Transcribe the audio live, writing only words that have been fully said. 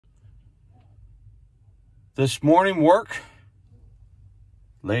This morning work,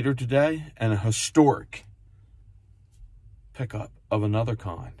 later today, and a historic pickup of another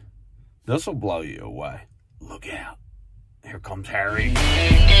kind. This will blow you away. Look out. Here comes Harry.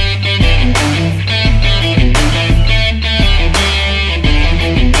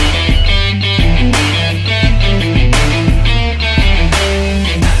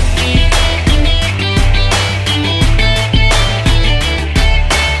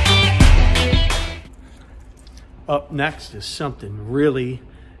 Up next is something really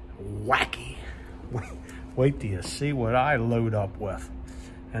wacky. Wait till you see what I load up with.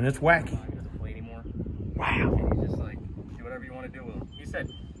 And it's wacky. He doesn't play anymore. Wow. And he's just like, do whatever you want to do with him. He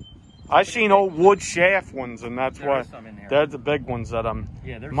said, I seen old wood shaft ones, and that's why they're the big ones that I'm.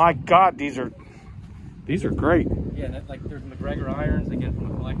 Yeah, my God, these are great. Yeah, and like there's McGregor irons. Again,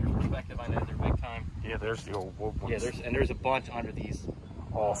 from a collector's perspective, I know they're big time. Yeah, there's the old wood ones. Yeah, there's a bunch under these.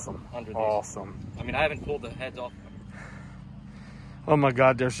 Awesome. Under these. Awesome. I mean, I haven't pulled the heads off. Oh my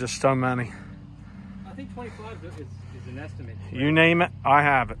God, there's just so many. I think 25 is an estimate. You name it, I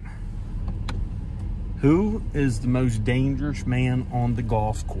have it. Who is the most dangerous man on the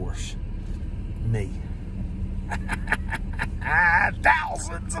golf course? Me.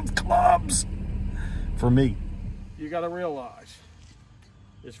 Thousands of clubs for me. You got to realize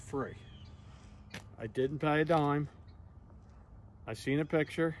it's free. I didn't pay a dime. I seen a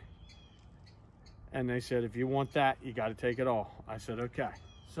picture and they said, if you want that, you got to take it all. I said, okay.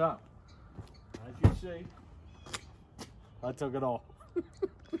 So, as you see, I took it all.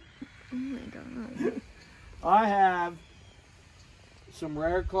 Oh my God. I have some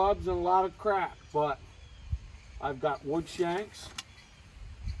rare clubs and a lot of crap, but I've got wood shanks,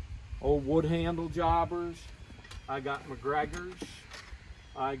 old wood handle jobbers, I got McGregors,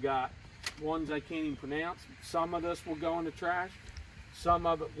 I got ones I can't even pronounce. Some of this will go in the trash, some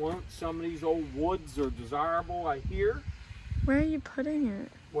of it won't. Some of these old woods are desirable, I hear. Where are you putting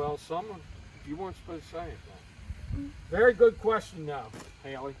it? Well, some of you weren't supposed to say anything. Very good question though,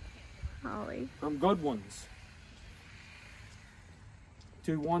 Haley. Holly. Some good ones.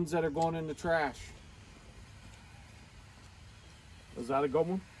 2 ones that are going in the trash. Is that a good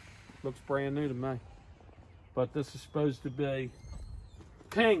one? Looks brand new to me. But this is supposed to be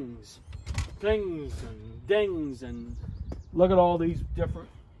pings and dings, and look at all these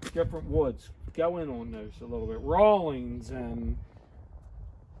different woods. Go in on those a little bit. Rawlings, and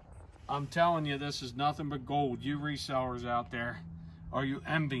I'm telling you, this is nothing but gold. You resellers out there, are you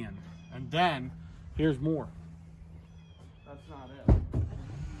envying? And then here's more. That's not it.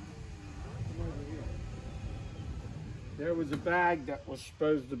 There was a bag that was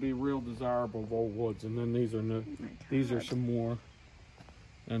supposed to be real desirable of old woods, and then these are new. Oh These are some more.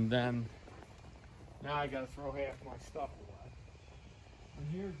 And then now I gotta throw half my stuff away. And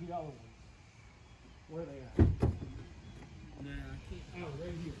here's the other ones. Where they at? Nah, I can't. Oh,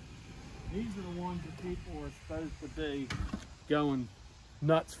 right here. These are the ones that people are supposed to be going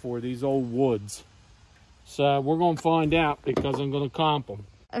nuts for, these old woods. So we're gonna find out, because I'm gonna comp them.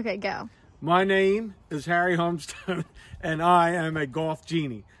 Okay, go. My name is Harry Humstone, and I am a golf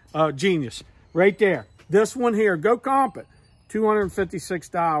genius. Right there. This one here, go comp it.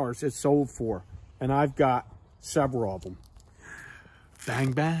 $256 it's sold for, and I've got several of them.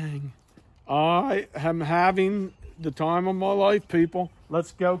 Bang, bang. I am having the time of my life, people.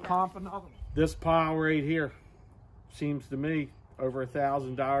 Let's go comp another one. This pile right here seems to me over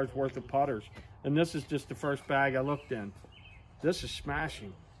 $1,000 worth of putters. And this is just the first bag I looked in. This is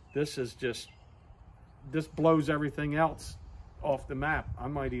smashing. This is just, this blows everything else off the map. I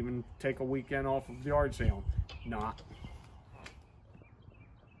might even take a weekend off of the yard sale. Not.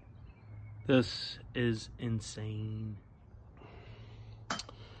 This is insane.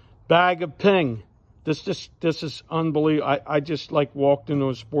 Bag of ping. This is unbelievable. I just like walked into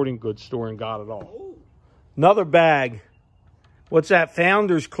a sporting goods store and got it all. Another bag. What's that?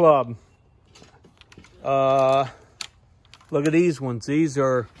 Founders Club. Look at these ones. These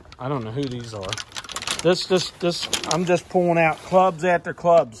are, I don't know who these are. This, I'm just pulling out clubs after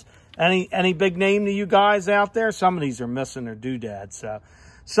clubs. Any big name to you guys out there? Some of these are missing their doodads. So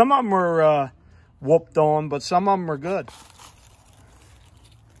some of them are whooped on, but some of them are good.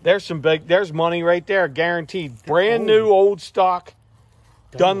 There's money right there, guaranteed. Brand new old stock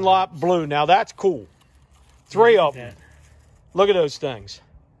Dunlop blue. Now that's cool. 3 of them. Look at those things.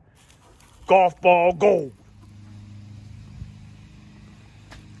 Golf ball gold.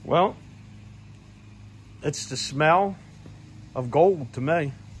 Well, it's the smell of gold to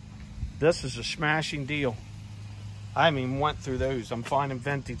me. This is a smashing deal. I haven't even went through those. I'm finding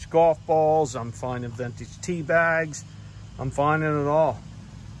vintage golf balls. I'm finding vintage tee bags. I'm finding it all.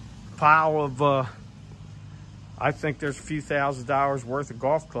 Pile of I think there's a few $1,000s worth of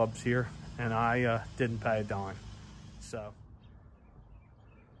golf clubs here, and I didn't pay a dime. So,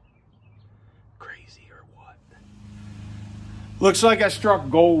 crazy or what? Looks like I struck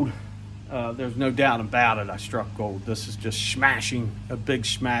gold. There's no doubt about it. I struck gold. This is just smashing, a big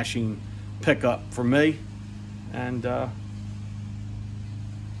smashing pickup for me. And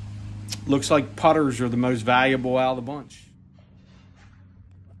looks like putters are the most valuable out of the bunch.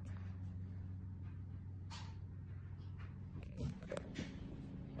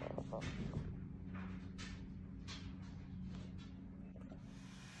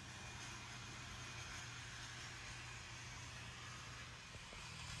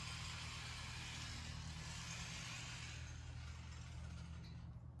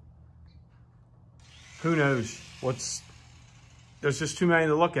 Who knows there's just too many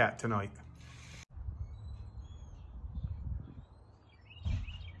to look at tonight.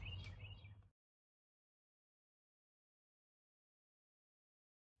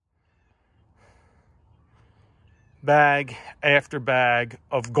 Bag after bag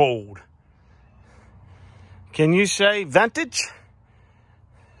of gold. Can you say vintage?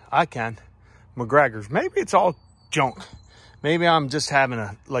 I can. McGregor's. Maybe it's all junk. Maybe I'm just having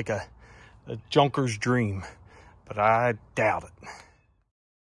a junker's dream, but I doubt it.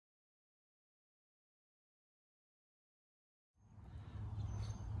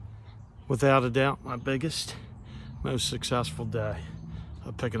 Without a doubt, my biggest, most successful day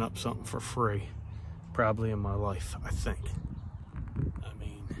of picking up something for free, probably in my life, I think. I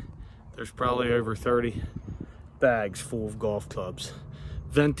mean, there's probably over 30 bags full of golf clubs.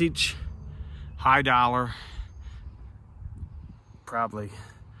 Vintage, high dollar, probably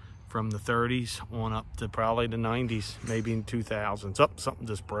from the 30s on up to probably the 90s, maybe in 2000s. Oh, something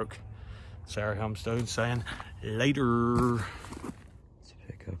just broke. Sarah Helmstone saying later. Let's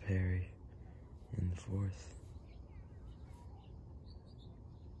pick up Harry in the 4th.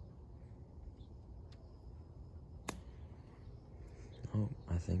 Oh,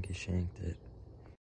 I think he shanked it.